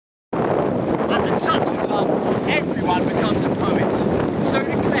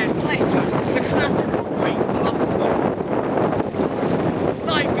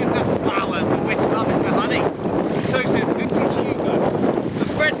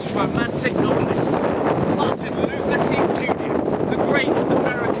Welsh romantic novelist, Martin Luther King Jr., the great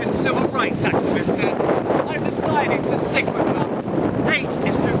American civil rights activist, said, "I've decided to stick with love. Hate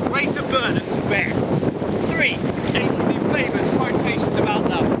is too great a burden to bear." 3. Achingly favours quotations about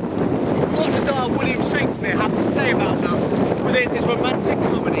love. What does our William Shakespeare have to say about love within his romantic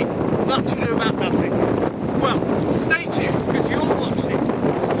comedy, Much Ado About Nothing? Well, stay tuned, because you're watching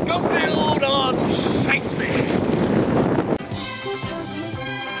Schofield on Shakespeare.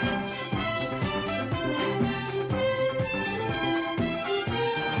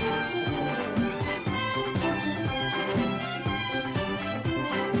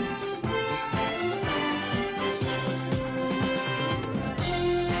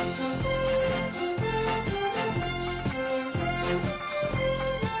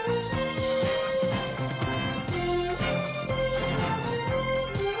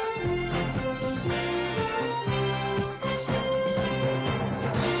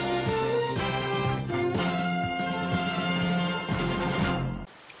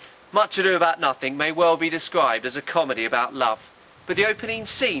 Much Ado About Nothing may well be described as a comedy about love, but the opening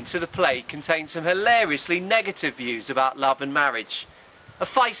scene to the play contains some hilariously negative views about love and marriage. A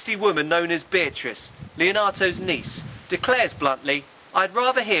feisty woman known as Beatrice, Leonato's niece, declares bluntly, "I'd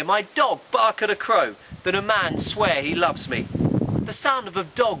rather hear my dog bark at a crow than a man swear he loves me." The sound of a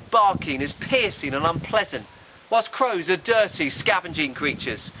dog barking is piercing and unpleasant, whilst crows are dirty, scavenging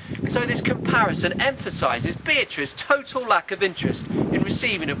creatures. And so this comparison emphasises Beatrice's total lack of interest in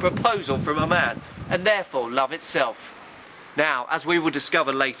receiving a proposal from a man, and therefore love itself. Now, as we will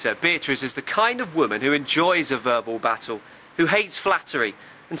discover later, Beatrice is the kind of woman who enjoys a verbal battle, who hates flattery,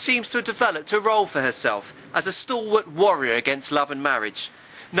 and seems to have developed a role for herself as a stalwart warrior against love and marriage.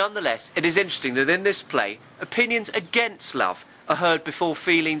 Nonetheless, it is interesting that in this play, opinions against love are heard before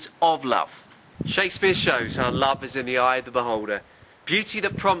feelings of love. Shakespeare shows how love is in the eye of the beholder. Beauty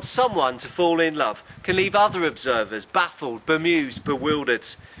that prompts someone to fall in love can leave other observers baffled, bemused, bewildered.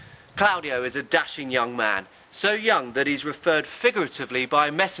 Claudio is a dashing young man, so young that he's referred figuratively by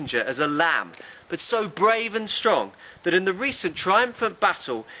a messenger as a lamb, but so brave and strong that in the recent triumphant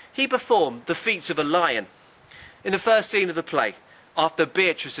battle he performed the feats of a lion. In the first scene of the play, after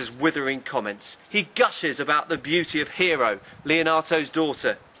Beatrice's withering comments, he gushes about the beauty of Hero, Leonato's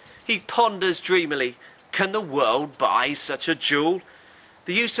daughter. He ponders dreamily, can the world buy such a jewel?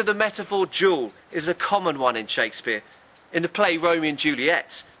 The use of the metaphor jewel is a common one in Shakespeare. In the play Romeo and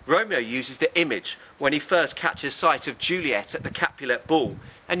Juliet, Romeo uses the image when he first catches sight of Juliet at the Capulet ball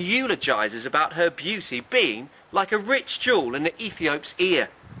and eulogises about her beauty being like a rich jewel in an Ethiop's ear.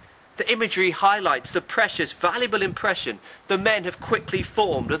 The imagery highlights the precious, valuable impression the men have quickly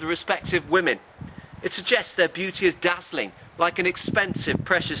formed of the respective women. It suggests their beauty is dazzling, like an expensive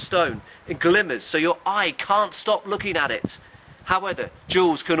precious stone. It glimmers so your eye can't stop looking at it. However,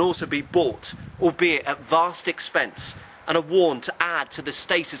 jewels can also be bought, albeit at vast expense, and are worn to add to the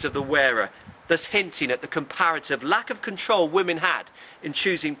status of the wearer, thus hinting at the comparative lack of control women had in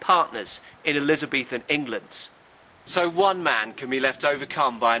choosing partners in Elizabethan England. So one man can be left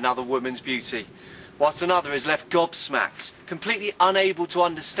overcome by another woman's beauty, whilst another is left gobsmacked, completely unable to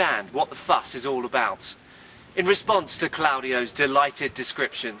understand what the fuss is all about. In response to Claudio's delighted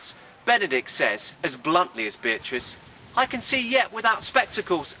descriptions, Benedict says, as bluntly as Beatrice, "I can see yet without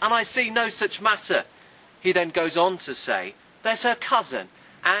spectacles, and I see no such matter." He then goes on to say, "There's her cousin,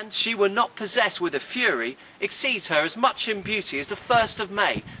 and she were not possessed with a fury, exceeds her as much in beauty as the 1st of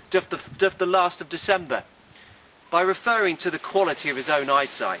May doth the last of December." By referring to the quality of his own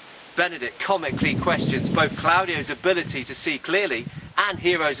eyesight, Benedict comically questions both Claudio's ability to see clearly and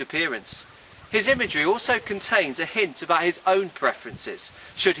Hero's appearance. His imagery also contains a hint about his own preferences,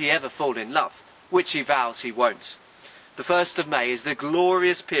 should he ever fall in love, which he vows he won't. The 1st of May is the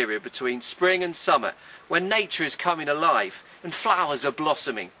glorious period between spring and summer, when nature is coming alive and flowers are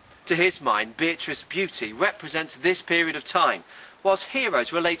blossoming. To his mind, Beatrice's beauty represents this period of time, whilst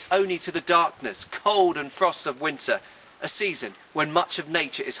Hero's relates only to the darkness, cold and frost of winter, a season when much of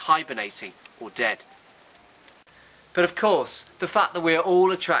nature is hibernating or dead. But of course, the fact that we are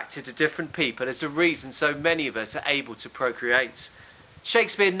all attracted to different people is the reason so many of us are able to procreate.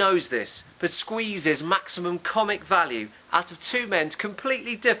 Shakespeare knows this, but squeezes maximum comic value out of two men's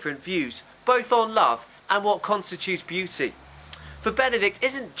completely different views, both on love and what constitutes beauty. For Benedict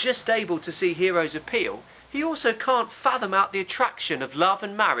isn't just able to see Hero's appeal, he also can't fathom out the attraction of love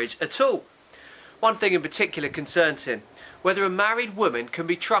and marriage at all. One thing in particular concerns him, whether a married woman can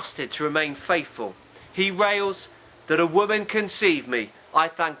be trusted to remain faithful. He rails, "That a woman conceive me, I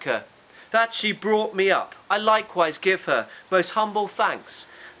thank her. That she brought me up, I likewise give her most humble thanks.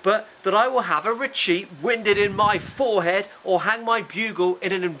 but that I will have a retreat winded in my forehead, or hang my bugle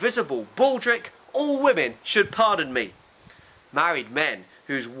in an invisible baldric, all women should pardon me. Married men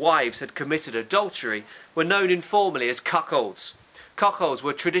whose wives had committed adultery were known informally as cuckolds. Cuckolds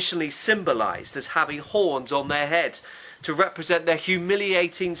were traditionally symbolised as having horns on their heads to represent their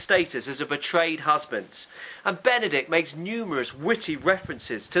humiliating status as a betrayed husband. And Benedict makes numerous witty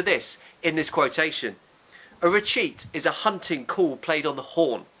references to this in this quotation. A retreat is a hunting call played on the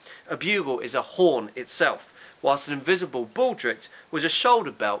horn. A bugle is a horn itself, whilst an invisible baldric was a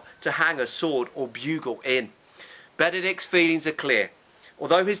shoulder belt to hang a sword or bugle in. Benedict's feelings are clear,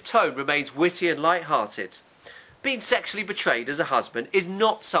 although his tone remains witty and light-hearted. Being sexually betrayed as a husband is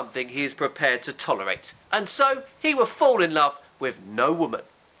not something he is prepared to tolerate, and so he will fall in love with no woman.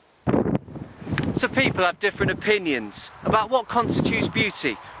 So people have different opinions about what constitutes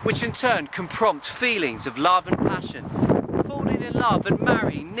beauty, which in turn can prompt feelings of love and passion. Falling in love and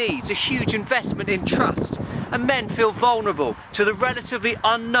marrying needs a huge investment in trust, and men feel vulnerable to the relatively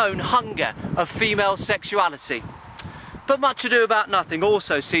unknown hunger of female sexuality. But Much Ado About Nothing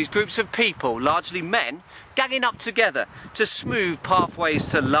also sees groups of people, largely men, ganging up together to smooth pathways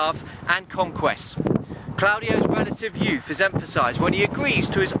to love and conquest. Claudio's relative youth is emphasised when he agrees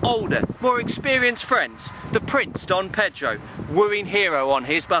to his older, more experienced friends, the Prince Don Pedro, wooing Hero on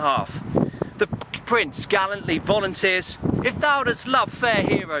his behalf. The Prince gallantly volunteers, "If thou dost love fair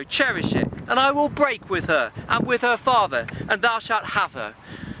Hero, cherish it, and I will break with her, and with her father, and thou shalt have her.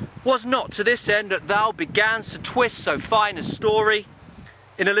 Was not to this end that thou beganst to twist so fine a story?"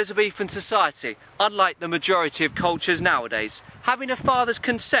 In Elizabethan society, unlike the majority of cultures nowadays, having a father's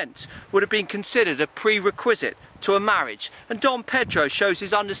consent would have been considered a prerequisite to a marriage, and Don Pedro shows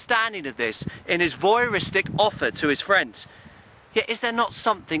his understanding of this in his voyeuristic offer to his friends. Yet is there not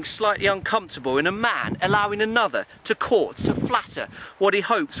something slightly uncomfortable in a man allowing another to court, to flatter what he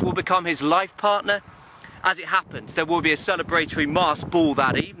hopes will become his life partner? As it happens, there will be a celebratory masked ball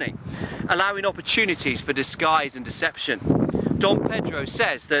that evening, allowing opportunities for disguise and deception. Don Pedro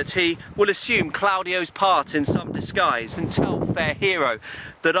says that he will assume Claudio's part in some disguise and tell fair Hero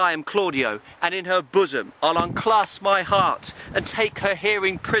that I am Claudio, and in her bosom I'll unclasp my heart and take her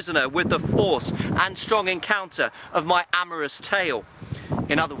hearing prisoner with the force and strong encounter of my amorous tale.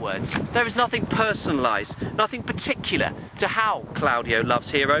 In other words, there is nothing personalised, nothing particular to how Claudio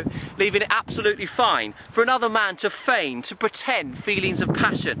loves Hero, leaving it absolutely fine for another man to feign, to pretend feelings of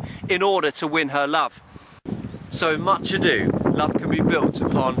passion in order to win her love. So in Much Ado, love can be built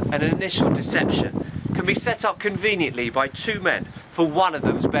upon an initial deception, can be set up conveniently by two men for one of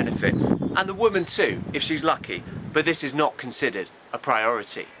them's benefit, and the woman too, if she's lucky, but this is not considered a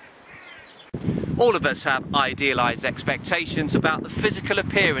priority. All of us have idealised expectations about the physical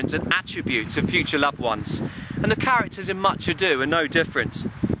appearance and attributes of future loved ones, and the characters in Much Ado are no different.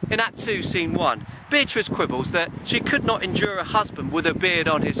 In Act 2, Scene 1, Beatrice quibbles that she could not endure a husband with a beard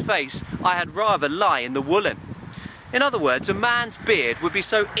on his face, I had rather lie in the woolen. In other words, a man's beard would be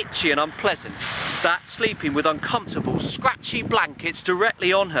so itchy and unpleasant that sleeping with uncomfortable, scratchy blankets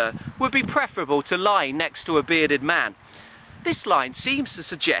directly on her would be preferable to lying next to a bearded man. This line seems to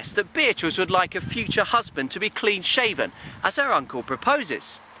suggest that Beatrice would like a future husband to be clean-shaven, as her uncle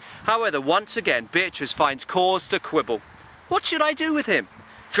proposes. However, once again, Beatrice finds cause to quibble. What should I do with him?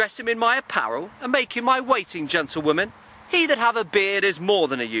 Dress him in my apparel and make him my waiting gentlewoman? He that have a beard is more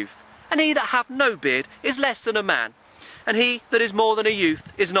than a youth, and he that have no beard is less than a man. And he that is more than a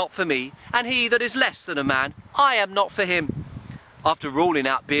youth is not for me, and he that is less than a man, I am not for him. After ruling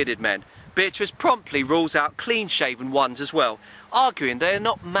out bearded men, Beatrice promptly rules out clean-shaven ones as well, arguing they are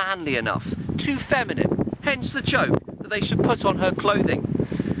not manly enough, too feminine, hence the joke that they should put on her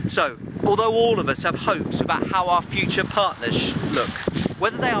clothing. So, although all of us have hopes about how our future partners look,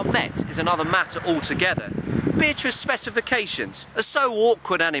 whether they are met is another matter altogether. Beatrice's specifications are so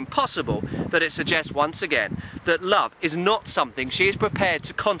awkward and impossible that it suggests once again that love is not something she is prepared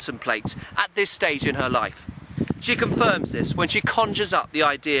to contemplate at this stage in her life. She confirms this when she conjures up the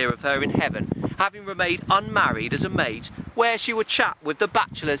idea of her in heaven, having remained unmarried as a maid, where she would chat with the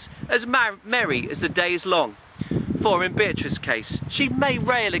bachelors as merry as the day is long. For in Beatrice's case, she may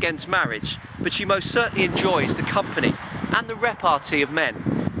rail against marriage, but she most certainly enjoys the company and the repartee of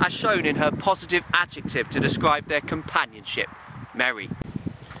men, as shown in her positive adjective to describe their companionship, merry.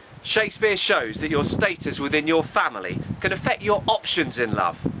 Shakespeare shows that your status within your family can affect your options in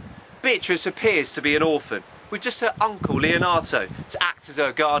love. Beatrice appears to be an orphan, with just her uncle Leonato to act as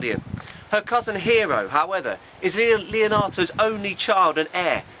her guardian. Her cousin Hero, however, is Leonato's only child and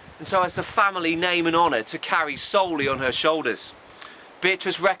heir, and so has the family name and honour to carry solely on her shoulders.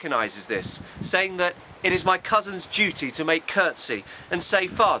 Beatrice recognises this, saying that It is my cousin's duty to make curtsy and say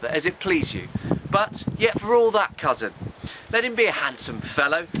father as it please you. But yet for all that, cousin, let him be a handsome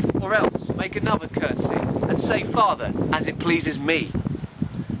fellow, or else make another curtsy and say father as it pleases me.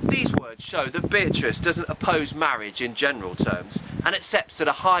 These words show that Beatrice doesn't oppose marriage in general terms and accepts that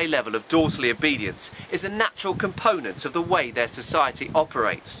a high level of daughterly obedience is a natural component of the way their society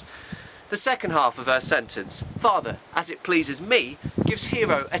operates. The second half of her sentence, father as it pleases me, gives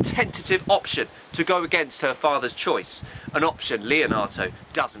Hero a tentative option to go against her father's choice, an option Leonardo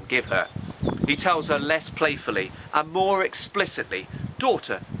doesn't give her. He tells her less playfully and more explicitly,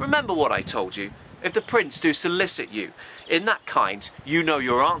 daughter, remember what I told you. If the prince do solicit you, in that kind, you know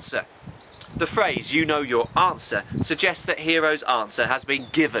your answer. The phrase, you know your answer, suggests that Hero's answer has been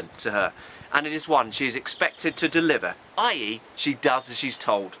given to her, and it is one she is expected to deliver, i.e. she does as she's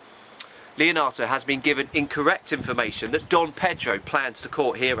told. Leonardo has been given incorrect information that Don Pedro plans to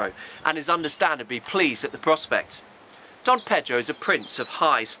court Hero, and is understandably pleased at the prospect. Don Pedro is a prince of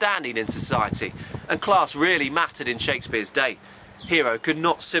high standing in society, and class really mattered in Shakespeare's day. Hero could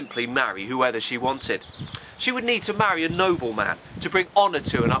not simply marry whoever she wanted. She would need to marry a nobleman to bring honour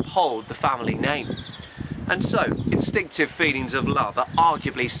to and uphold the family name. And so, instinctive feelings of love are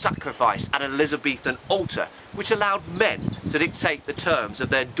arguably sacrificed at an Elizabethan altar, which allowed men to dictate the terms of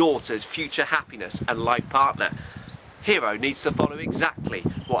their daughter's future happiness and life partner. Hero needs to follow exactly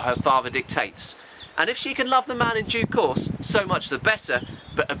what her father dictates. And if she can love the man in due course, so much the better,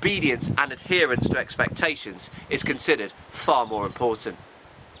 but obedience and adherence to expectations is considered far more important.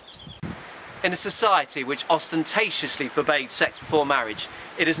 In a society which ostentatiously forbade sex before marriage,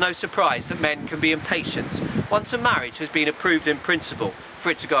 it is no surprise that men can be impatient once a marriage has been approved in principle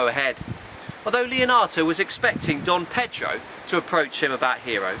for it to go ahead. Although Leonardo was expecting Don Pedro to approach him about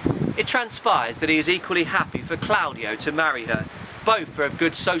Hero, it transpires that he is equally happy for Claudio to marry her. Both are of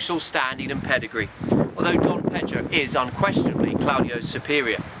good social standing and pedigree, although Don Pedro is unquestionably Claudio's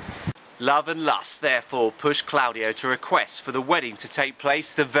superior. Love and lust therefore push Claudio to request for the wedding to take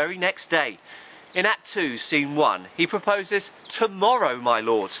place the very next day. In Act 2, Scene 1, he proposes, "Tomorrow, my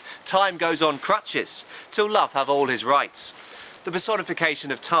lord, time goes on crutches, till love have all his rights." The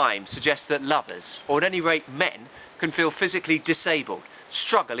personification of time suggests that lovers, or at any rate men, can feel physically disabled,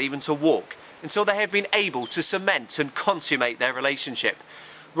 struggle even to walk, until they have been able to cement and consummate their relationship.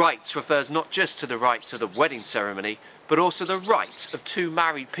 Rights refers not just to the rites of the wedding ceremony, but also the right of two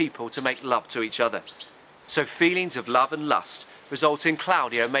married people to make love to each other. So feelings of love and lust result in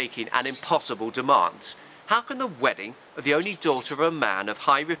Claudio making an impossible demand. How can the wedding of the only daughter of a man of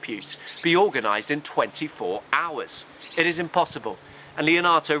high repute be organised in 24 hours? It is impossible, and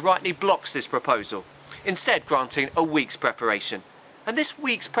Leonardo rightly blocks this proposal, instead granting a week's preparation. And this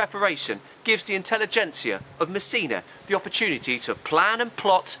week's preparation gives the intelligentsia of Messina the opportunity to plan and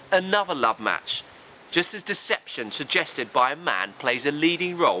plot another love match. Just as deception suggested by a man plays a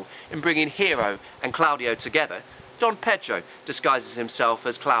leading role in bringing Hero and Claudio together, Don Pedro disguises himself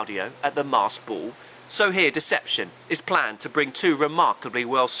as Claudio at the masked ball, so here deception is planned to bring two remarkably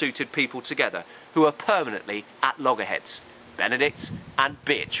well-suited people together who are permanently at loggerheads, Benedict and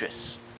Beatrice.